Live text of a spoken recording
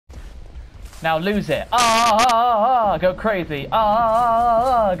Now lose it. Go crazy.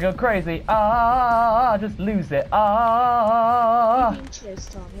 Go crazy. Just lose it. You being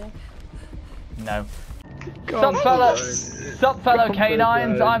chased, Tom, yeah? No. Sup fellow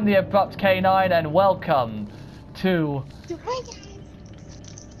canines, I'm the Abrupt Canine and welcome to...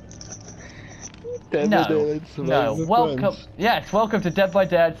 welcome to Dead by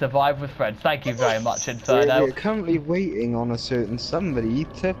Daylight Survive with Friends. Thank you very much, Inferno. We're currently waiting on a certain somebody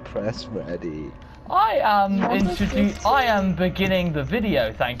to press ready. I am beginning the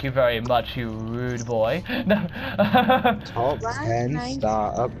video, thank you very much, you rude boy. No. Top 10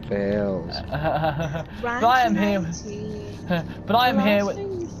 startup fails. But I am here with... But I am here with... The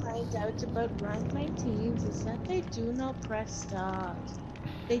last thing you find out about rank 19s is that they do not press start.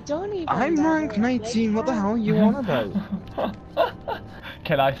 They don't even... I'm rank 19, what the hell are you on about?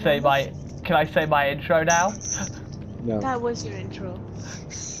 Can I say my intro now? No. That was your intro.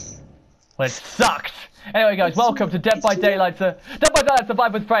 Well, it sucked! Anyway guys, welcome to Dead by Daylight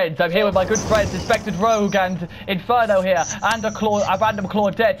Survive with Friends. I'm here with my good friends InspectedRogue and Inferno here, and a random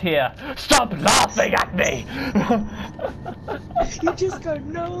Claudette here. Stop laughing at me! You just got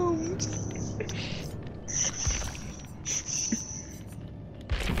gnomed!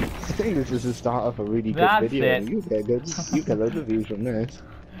 I think this is the start of a really good That's video. it. You get loads of views from this.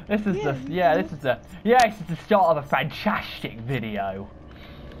 This is the start of a fantastic video.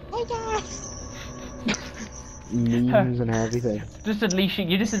 Hey guys! Memes and everything.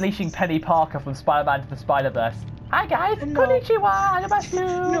 You're just unleashing Penny Parker from Spider-Man to the Spider-Verse. Hi guys, No. konnichiwa, arimasu.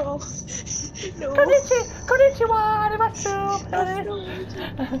 No! No! Konnichiwa, arimasu.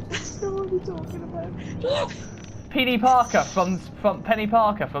 That's not what we're talking about. Penny Parker from Spider-Man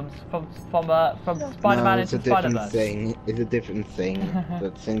No, it's into a different Spider-Verse. thing. It's a different thing.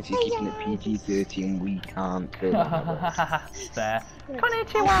 But since you're keeping it PG-13, we can't go that There.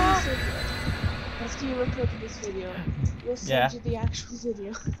 Konnichiwa. After you record this video, we'll send you the actual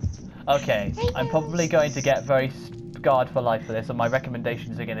video. Okay, I'm probably going to get very scarred for life for this, and my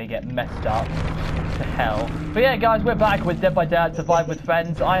recommendations are going to get messed up to hell. But yeah, guys, we're back with Dead by Daylight Survive with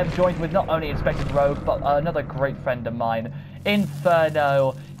Friends. I am joined with not only InspectedRogue, but another great friend of mine,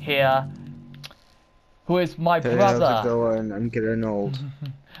 Inferno here, who is my brother. How's it going? I'm getting old.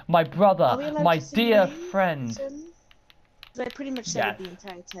 My brother, my dear friend. I pretty much said it the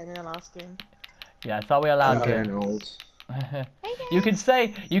entire time in the last game. Yes, are we allowed I'm to? getting old. You can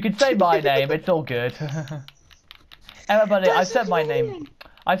say my name. It's all good. Everybody, I've said my name.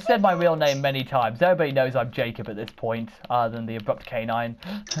 I've said my real name many times. Everybody knows I'm Jacob at this point, other than the Abrupt Canine.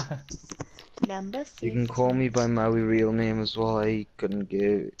 Number 6. You can call me by my real name as well. I couldn't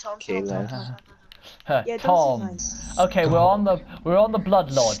get Kayla. Yeah, Tom. Okay, we're on the Blood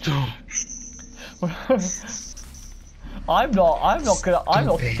Lodge. I'm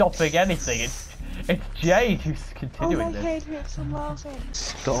not stopping anything. It's Jade who's continuing my this. head hurts from laughing.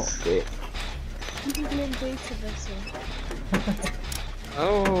 Stop it. You can blame data vessel.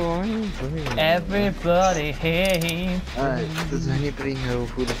 Oh, I'm brilliant. Everybody hates. Does anybody know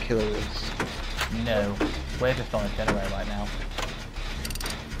who the killer is? No, we're just on a generator right now.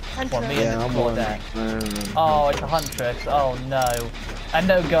 Hunter. Me and I'm Claudette. Oh, it's a huntress. Oh no. And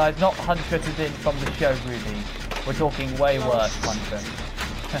no, guys, not huntress as in from the show, Ruby. We're talking way worse huntress.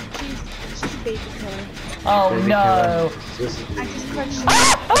 She's a baby killer. Oh Baby no! killer. I just crunched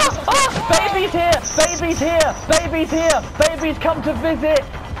Baby's here! Baby's here! Baby's here! Baby's come to visit!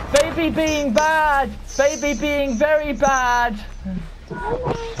 Baby being bad! Baby being very bad!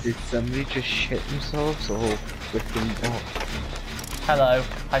 Did somebody just shit themselves or freaking what? Hello.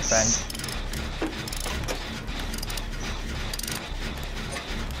 Hi, friend.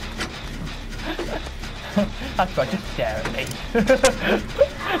 That's right, just stare at me.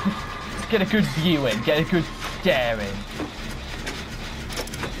 Get a good view in, get a good stare in.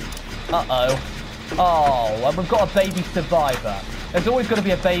 Uh-oh. Oh, and we've got a baby survivor. There's always got to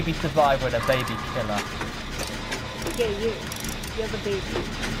be a baby survivor and a baby killer. Yeah, you're the baby.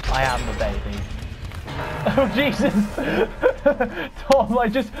 I am the baby. Oh, Jesus! Tom, I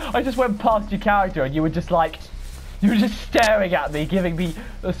just went past your character and you were just like... You were just staring at me, giving me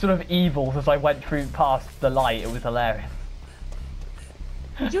the sort of evils as I went through past the light. It was hilarious.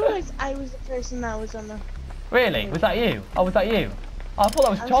 Did you realize I was the person that was on the... Really? Was that you? Oh, was that you? Oh, I thought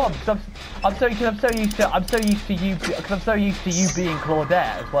that was Tom. Cause I'm so used to you being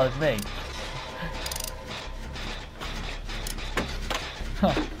Claudette as well as me.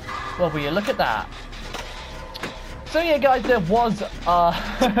 Huh. Well, will you look at that? So yeah, guys, there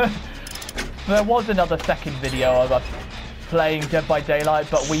was another second video of us playing Dead by Daylight,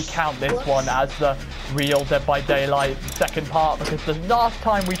 but we count this one as the real Dead by Daylight second part because the last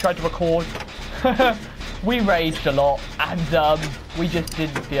time we tried to record we raged a lot, and we just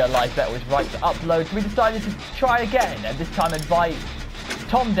didn't feel like that was right to upload, so we decided to try again, and this time invite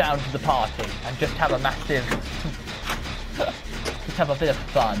Tom down to the party, and just have a massive, just have a bit of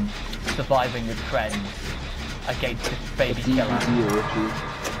fun, surviving with friends, against this baby killer.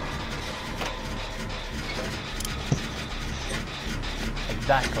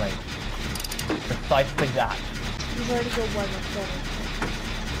 Exactly. Precisely that. You've already got one of them.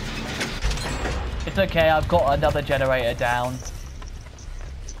 It's okay, I've got another generator down.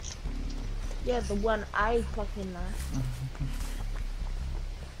 Yeah, the one I fucking left.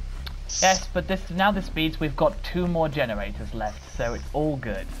 Yes, but now this means we've got 2 more generators left, so it's all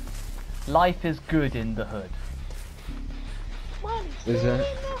good. Life is good in the hood. One, Is it?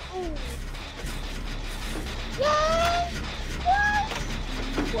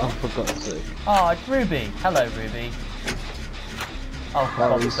 Oh, for God's sake. Oh, it's Ruby. Hello, Ruby. Oh, for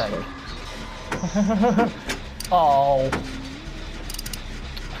God's sake. Oh.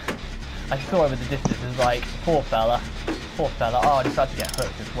 I saw over the distance, it was like, poor fella. Poor fella. Oh, I decided to get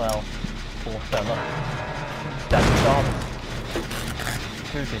hooked as well. Poor fella. That's on.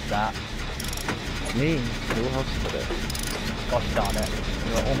 Who did that? Me? Who else did it? Gosh darn it.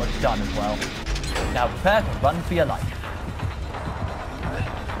 We were almost done as well. Now prepare to run for your life.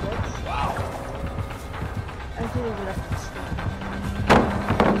 I didn't left.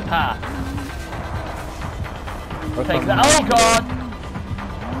 Ha! Take that. Oh god!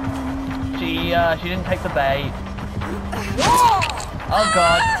 She didn't take the bait. Oh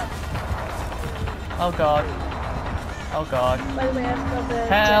god. Oh god. Oh god. By the way, I've got the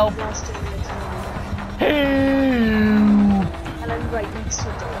Help! jet blaster in the Help! and I'm right next to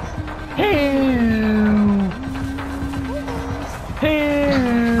the door. Help!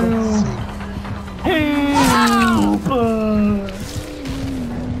 Help!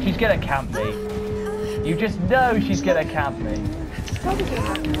 She's gonna camp me. You just know she's gonna camp me. It's probably gonna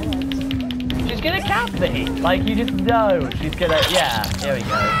happen. She's gonna camp me. Like, you just know she's gonna... Yeah, here we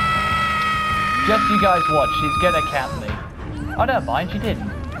go. Just you guys watch, she's gonna camp me. Oh, never mind, she didn't.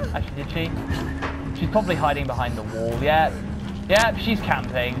 Actually, did she? She's probably hiding behind the wall. Yep. Yep, she's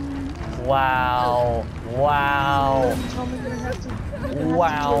camping. Wow. Wow.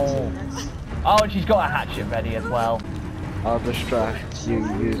 Wow. Oh, and she's got a hatchet ready as well. I'll distract you,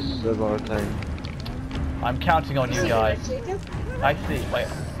 use a lot of time. I'm counting on you guys. I see. Wait.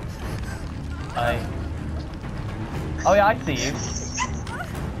 Oh yeah, I see you.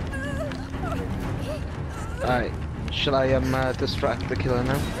 Alright, shall I distract the killer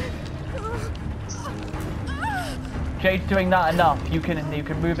now? Jade's doing that enough. You can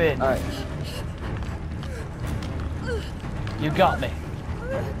move in. Alright. You got me.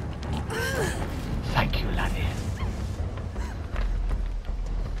 Thank you, laddie.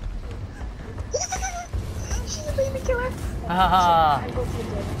 She's a baby killer. Haha.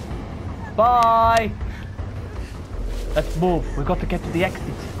 Bye. Let's move. We've got to get to the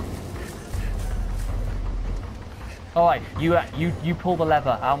exit. All right, you pull the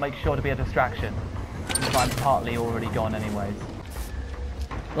lever. I'll make sure to be a distraction. Because I'm partly already gone, anyways.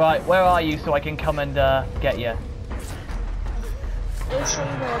 Right, where are you so I can come and get you? I'll show you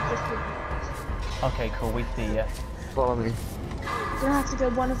where I've just been. Okay, cool. We see you. Follow me. You're gonna have to go.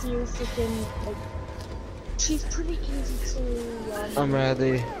 One of you freaking like. She's pretty easy to. I'm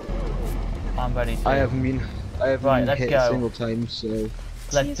ready. I'm ready. I haven't been let's hit go. a single time, so.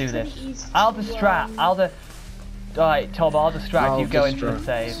 Let's do this. I'll distract. Alright, Tom, I'll distract. You go into the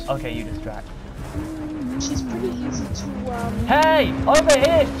save. Okay, you distract. She's pretty easy to Hey! Over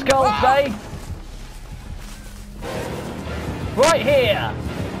here, Skullface! Right here!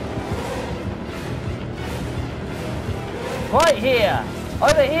 Right here!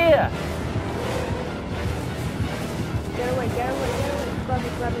 Over here! Get away, get away, get away. Grab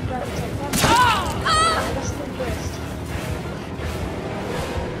it, grab it, grab it, grab it. That's the best.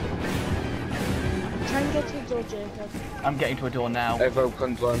 Try and get to the door, Jacob. I'm getting to a door now. I've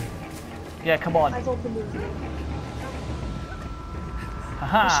opened one. Yeah, come on. I've opened it. There should be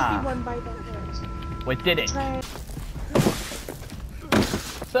Haha! one by that first. We did it. Try.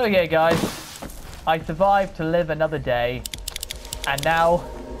 So yeah, guys. I survived to live another day. And now...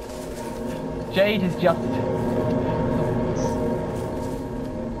 Jade is just...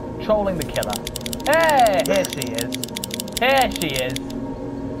 trolling the killer. Hey! Here she is. Here she is.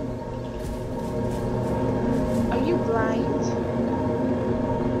 Are you blind?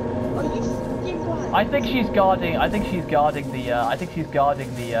 Are you fucking blind? I think she's guarding the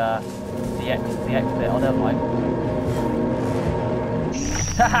exit. Oh, never mind.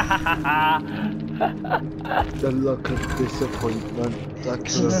 The look of disappointment that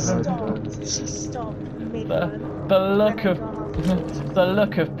She Kruegers stopped. had. She stopped mid The, run. the look of the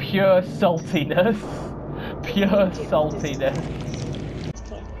look of pure saltiness. Pure saltiness.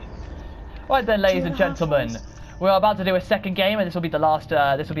 Okay. Right then, ladies and 2.5 gentlemen, hours. we're about to do a second game, and this will be the last.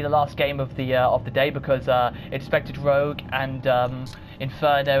 This will be the last game of the day because InspectedRogue and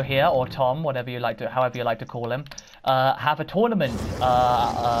Inferno here, or Tom, however you like to call him, have a tournament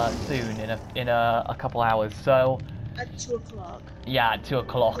soon in a couple hours. So At 2 o'clock. yeah, at 2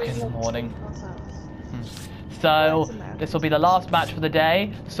 o'clock in the morning. 2.5 hours. So American. this will be the last match for the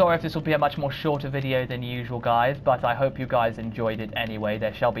day. Sorry if this will be a much more shorter video than usual, guys, but I hope you guys enjoyed it anyway.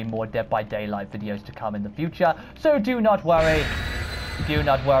 There shall be more Dead by Daylight videos to come in the future, so do not worry. Do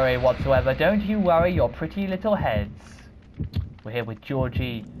not worry whatsoever. Don't you worry your pretty little heads. We're here with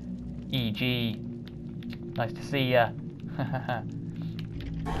Georgie, E.G. Nice to see ya.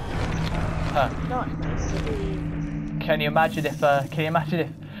 Not nice to be. Can you imagine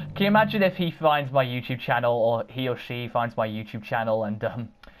if he finds my YouTube channel, or he or she finds my YouTube channel, and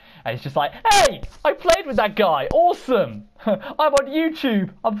it's just like, hey, I played with that guy, awesome, I'm on YouTube,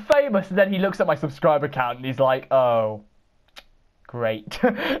 I'm famous, and then he looks at my subscriber count and he's like, oh, great.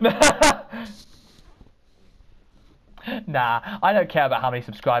 Nah, I don't care about how many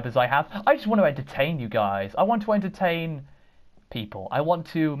subscribers I have. I just want to entertain you guys. I want to entertain people. I want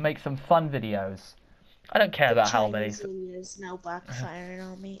to make some fun videos. I don't care about how many. Is now backfiring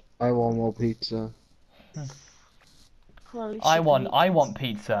on me. I want more pizza. I want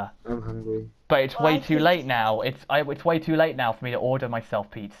pizza. I'm hungry. But it's way too late now. It's way too late now for me to order myself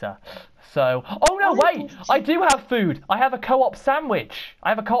pizza. So, oh no, wait! I do have food. I have a co-op sandwich. I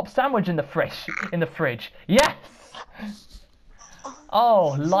have a co-op sandwich in the fridge. Yes.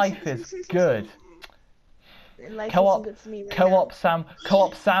 Oh, life is good. Co-op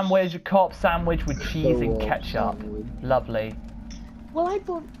sandwich with cheese and ketchup. Lovely. Well, I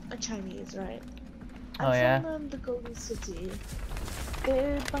bought a Chinese, right? Oh yeah. From the Golden City.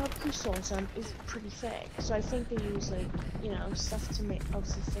 The barbecue sauce is pretty thick, so I think they use stuff to make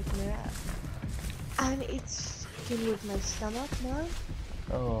obviously thicken it up. And it's fucking with my stomach now.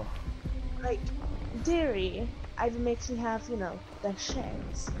 Oh. Like dairy either makes me have the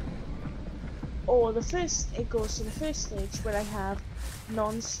sheds, or it goes to the first stage where I have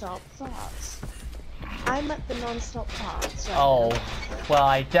non-stop farts. I'm at the non-stop farts right now. Well,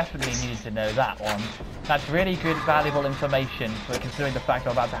 I definitely needed to know that one. That's really good, valuable information for considering the fact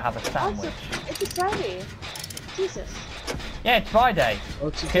I'm about to have a sandwich. It's a Friday. Jesus. Yeah, it's Friday.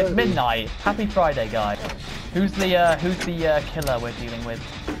 It's midnight. Happy Friday, guys. Who's the killer we're dealing with?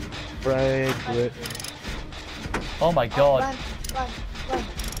 Fred. Oh my god. Run.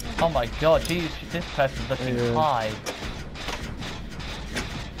 Oh my god, geez, this person's looking high.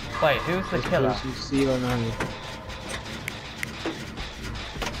 Wait, who's the killer? Who's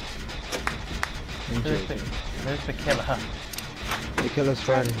the killer? The killer's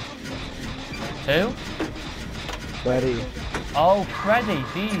Freddy. Who? Freddy. Oh, Freddy,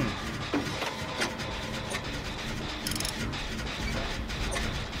 jeez.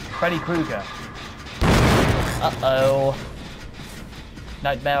 Freddy Krueger. Uh-oh.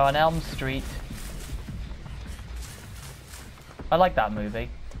 Nightmare on Elm Street. I like that movie.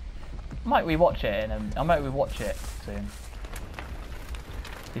 I might rewatch it soon.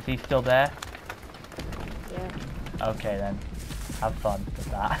 Is he still there? Yeah. Okay then. Have fun with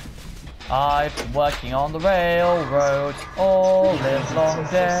that. I've been working on the railroad all live long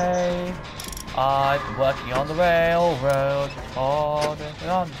day. I've been working on the railroad all live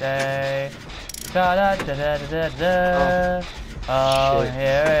long day. Da da da da da da. Oh,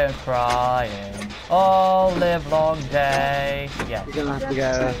 hear him crying all live long day. Yeah. You're gonna have to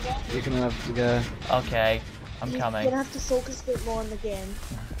go. You're gonna have to go. Okay, I'm coming. You're gonna have to focus a bit more on the game.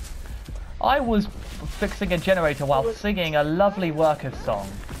 I was fixing a generator while singing a lovely workers song.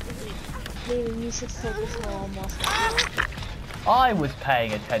 Maybe you should focus more on what's I was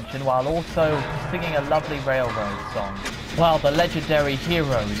paying attention while also singing a lovely railroad song. While the legendary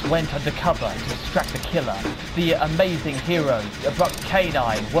heroes went undercover to extract the killer, the amazing heroes, Abrupt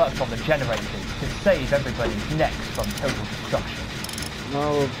Canine, worked on the generators to save everybody's necks from total destruction.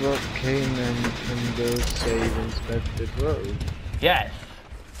 Now Abrupt Canine can go save InspectedRogue. Yes,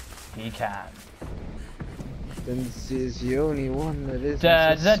 he can. Since he's the only one that is.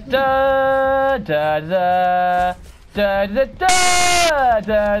 Da da da da da. Da da da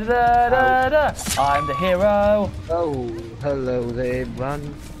da da da da. I'm the hero. Oh, hello there.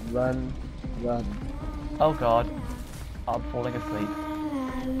 Run, run, run. Oh god. I'm falling asleep.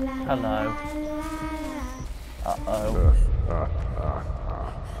 Hello. Uh-oh.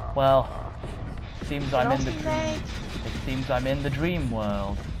 Well, seems I'm in the dream. It seems I'm in the dream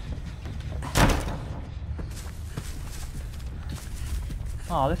world.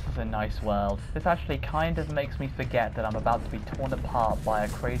 Oh, this is a nice world. This actually kind of makes me forget that I'm about to be torn apart by a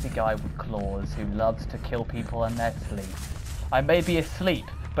crazy guy with claws who loves to kill people in their sleep. I may be asleep,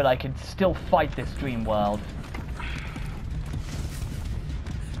 but I can still fight this dream world.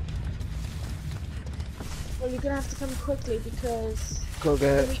 Well, you're gonna have to come quickly because Go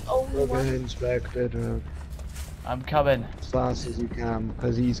get InspectedRogue. I'm coming. as fast as you can,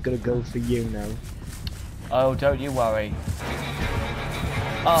 because he's gonna go for you now. Oh, don't you worry.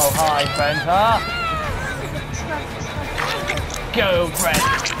 Oh, hi, friend. Ah! Go, friend.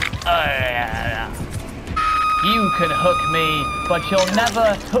 Oh, yeah. You can hook me, but you'll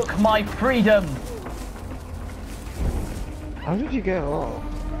never hook my freedom. How did you get off?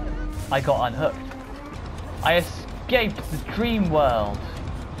 I got unhooked. I escaped the dream world.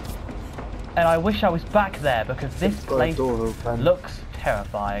 And I wish I was back there because this place looks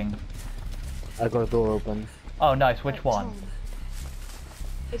terrifying. I got a door open. Oh, nice. Which one? Tom,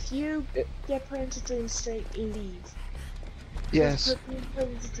 if you get put into dream state, leave. Yes. Being put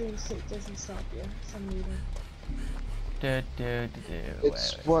into dream state doesn't stop you for some reason.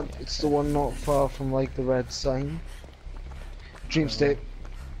 It's the one not far from like the red sign. Dream state.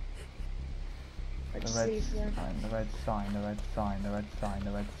 The red sign, the red sign, the red sign, the red sign,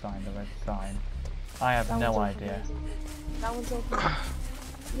 the red sign, the red sign. I have no idea. That one's open.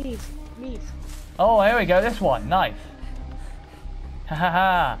 Leave. Oh, here we go, this one, nice.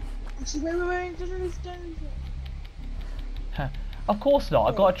 Hahaha. Actually, wait, don't. Of course not.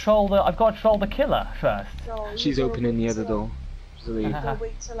 I've got to troll the killer first. No, She's opening the other door. You've got to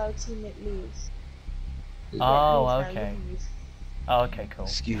wait till our teammate leaves. Oh, okay. Oh, okay, cool.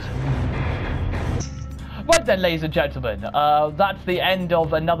 Excuse me. Right then, ladies and gentlemen, that's the end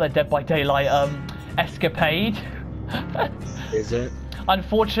of another Dead by Daylight escapade. Is it?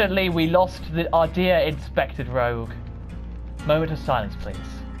 Unfortunately, we lost our dear InspectedRogue. Moment of silence, please.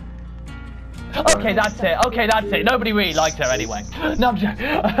 Okay, that's it. Okay, that's it. Nobody really liked her anyway. No, I'm joking.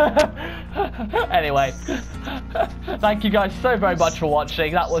 Anyway, thank you guys so very much for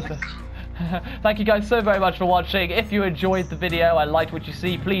watching. That was. Thank you guys so very much for watching. If you enjoyed the video and liked what you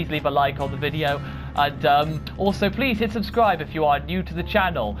see, please leave a like on the video. And also, please hit subscribe if you are new to the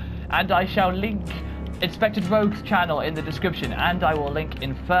channel. And I shall link InspectedRogue's channel in the description. And I will link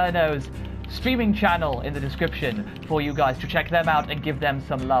Inferno's streaming channel in the description for you guys to check them out and give them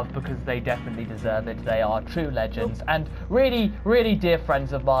some love because they definitely deserve it. They are true legends and really, really dear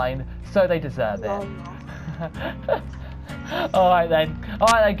friends of mine, so they deserve it. Alright then,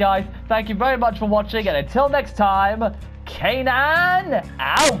 guys, thank you very much for watching, and until next time, Canine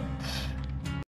out!